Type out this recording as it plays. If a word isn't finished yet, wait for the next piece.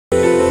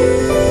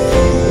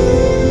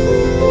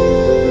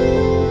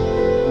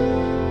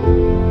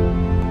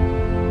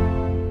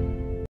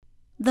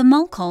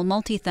Mulcol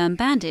Multitherm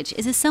Bandage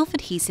is a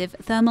self-adhesive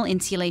thermal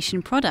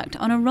insulation product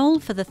on a roll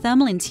for the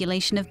thermal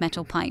insulation of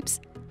metal pipes.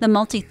 The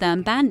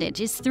Multitherm Bandage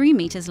is 3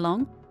 meters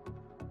long,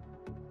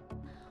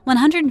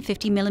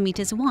 150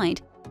 millimeters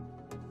wide,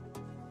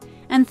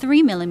 and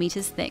 3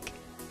 millimeters thick.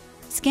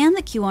 Scan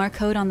the QR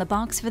code on the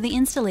box for the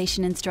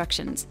installation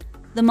instructions.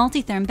 The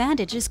Multitherm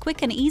Bandage is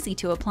quick and easy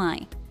to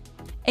apply.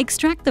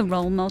 Extract the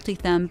roll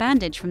Multitherm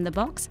Bandage from the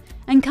box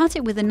and cut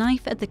it with a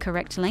knife at the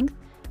correct length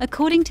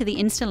according to the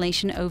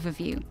installation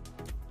overview.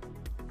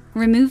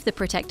 Remove the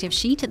protective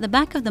sheet at the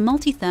back of the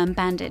Multitherm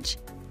Bandage.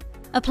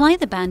 Apply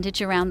the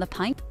bandage around the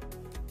pipe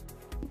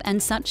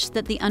and such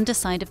that the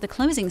underside of the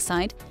closing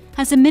side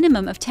has a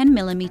minimum of 10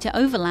 mm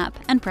overlap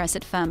and press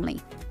it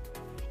firmly.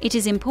 It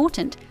is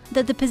important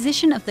that the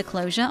position of the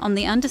closure on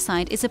the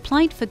underside is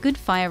applied for good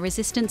fire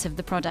resistance of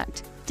the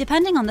product.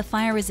 Depending on the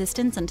fire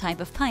resistance and type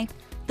of pipe,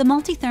 the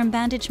Multitherm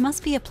Bandage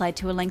must be applied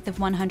to a length of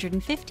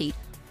 150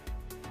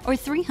 or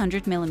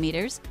 300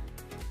 millimeters.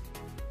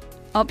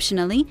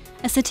 Optionally,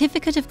 a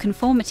certificate of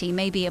conformity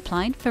may be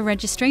applied for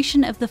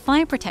registration of the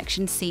fire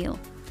protection seal.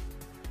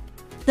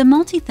 The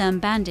Multitherm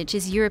Bandage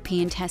is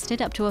European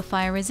tested up to a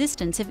fire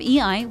resistance of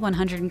EI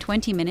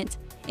 120 minutes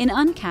in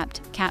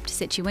uncapped, capped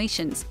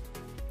situations.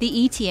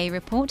 The ETA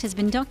report has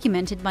been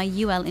documented by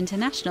UL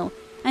International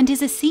and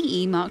is a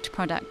CE marked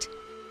product.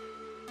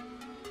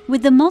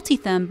 With the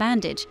Multitherm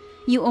Bandage,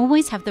 you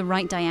always have the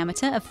right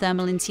diameter of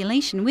thermal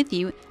insulation with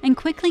you and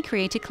quickly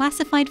create a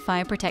classified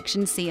fire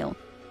protection seal.